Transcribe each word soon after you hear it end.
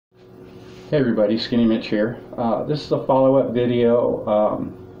Hey everybody, Skinny Mitch here. This is a follow-up video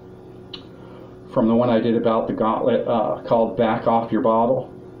from the one I did about the gauntlet called Back Off Your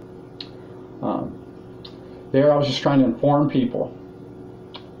Bottle. There I was just trying to inform people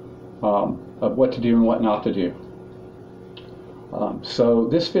of what to do and what not to do. So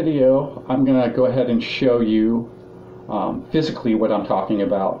this video, I'm going to go ahead and show you physically what I'm talking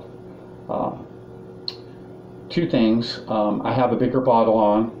about. Two things. I have a bigger bottle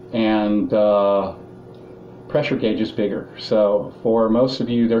on, and pressure gauge is bigger, so for most of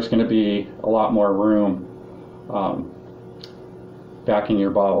you there's going to be a lot more room backing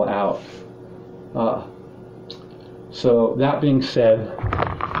your bottle out. So that being said,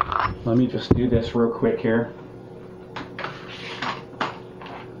 let me just do this real quick here.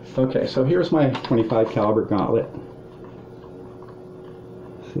 Okay, so here's my 25 caliber gauntlet.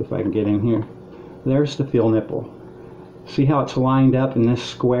 See if I can get in here. There's the fill nipple. See how it's lined up in this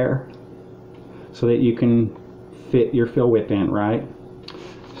square so that you can fit your fill whip in, right?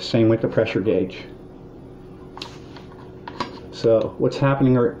 Same with the pressure gauge. So what's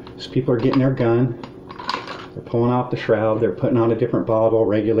happening is people are getting their gun, they're pulling off the shroud, they're putting on a different bottle,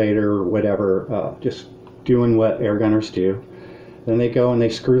 regulator, or whatever, just doing what air gunners do. Then they go and they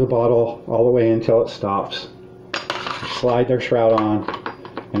screw the bottle all the way until it stops, slide their shroud on,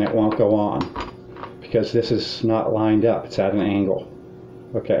 and it won't go on, because this is not lined up, it's at an angle.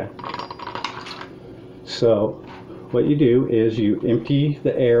 Okay, so what you do is you empty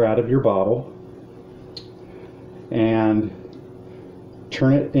the air out of your bottle and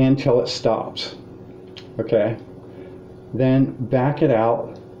turn it in till it stops. Okay, then back it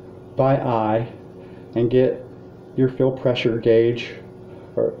out by eye and get your fill pressure gauge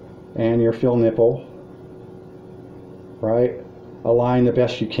and your fill nipple, right? Align the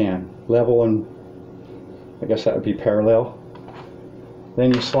best you can, level and I guess that would be parallel.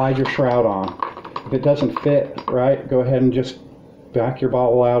 Then you slide your shroud on. If it doesn't fit, right, go ahead and just back your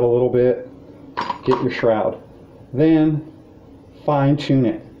bottle out a little bit, get your shroud. Then fine tune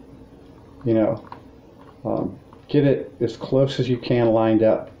it, you know, get it as close as you can lined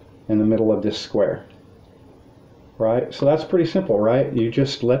up in the middle of this square, right? So that's pretty simple, right? You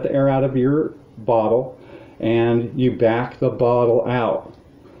just let the air out of your bottle and you back the bottle out.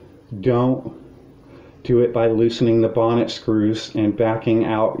 Don't do it by loosening the bonnet screws and backing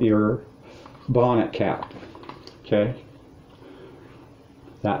out your bonnet cap. Okay,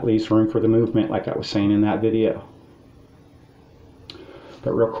 that leaves room for the movement, like I was saying in that video.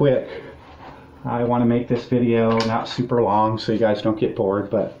 But real quick, I want to make this video not super long so you guys don't get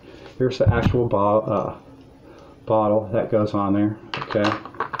bored, but here's the actual bottle that goes on there. Okay,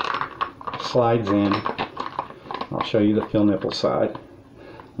 slides in. I'll show you the fill nipple side.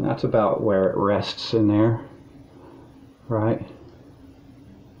 And that's about where it rests in there, right?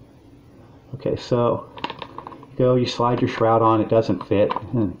 Okay, so you slide your shroud on, it doesn't fit,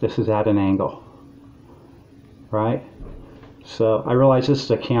 and this is at an angle, right? So I realize this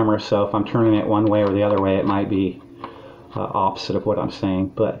is a camera, so if I'm turning it one way or the other way, it might be opposite of what I'm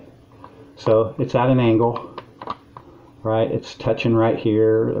saying, but so it's at an angle, right? It's touching right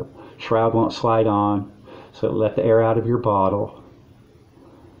here, the shroud won't slide on, so let the air out of your bottle.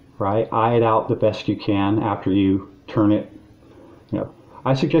 Right, eye it out the best you can after you turn it. You know,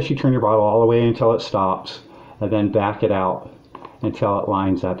 I suggest you turn your bottle all the way until it stops, and then back it out until it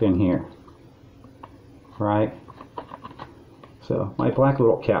lines up in here. Right. So my black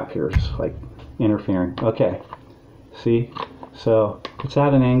little cap here is like interfering. Okay. See, so it's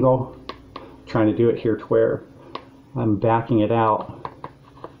at an angle. I'm trying to do it here to where I'm backing it out.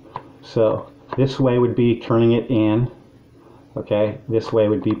 So this way would be turning it in. Okay, this way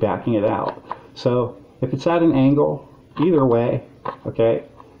would be backing it out. So if it's at an angle, either way, okay,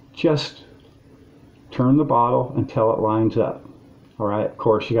 just turn the bottle until it lines up. All right, of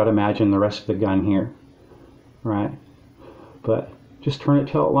course you got to imagine the rest of the gun here, right? But just turn it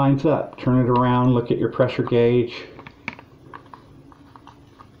till it lines up. Turn it around, look at your pressure gauge,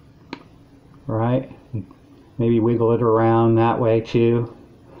 right? Maybe wiggle it around that way too.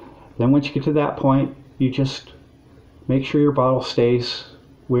 Then once you get to that point, you just make sure your bottle stays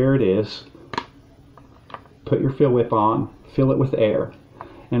where it is. Put your fill whip on, fill it with air.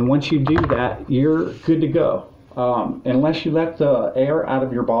 And once you do that, you're good to go. Unless you let the air out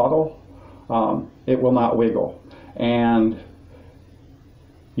of your bottle, it will not wiggle. And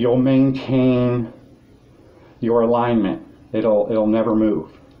you'll maintain your alignment. It'll never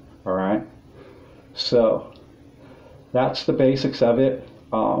move. All right? So that's the basics of it.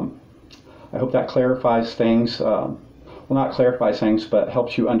 I hope that clarifies things. Well, not clarifies things, but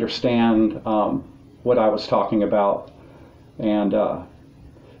helps you understand what I was talking about. And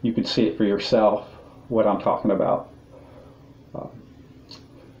you could see it for yourself, what I'm talking about.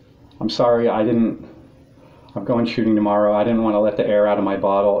 I'm sorry I'm going shooting tomorrow. I didn't want to let the air out of my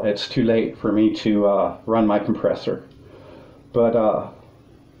bottle. It's too late for me to run my compressor. But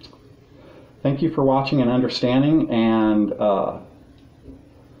thank you for watching and understanding, and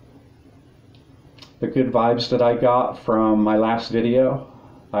the good vibes that I got from my last video.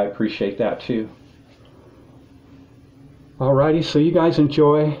 I appreciate that too. Alrighty, so you guys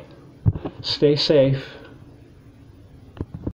enjoy. Stay safe.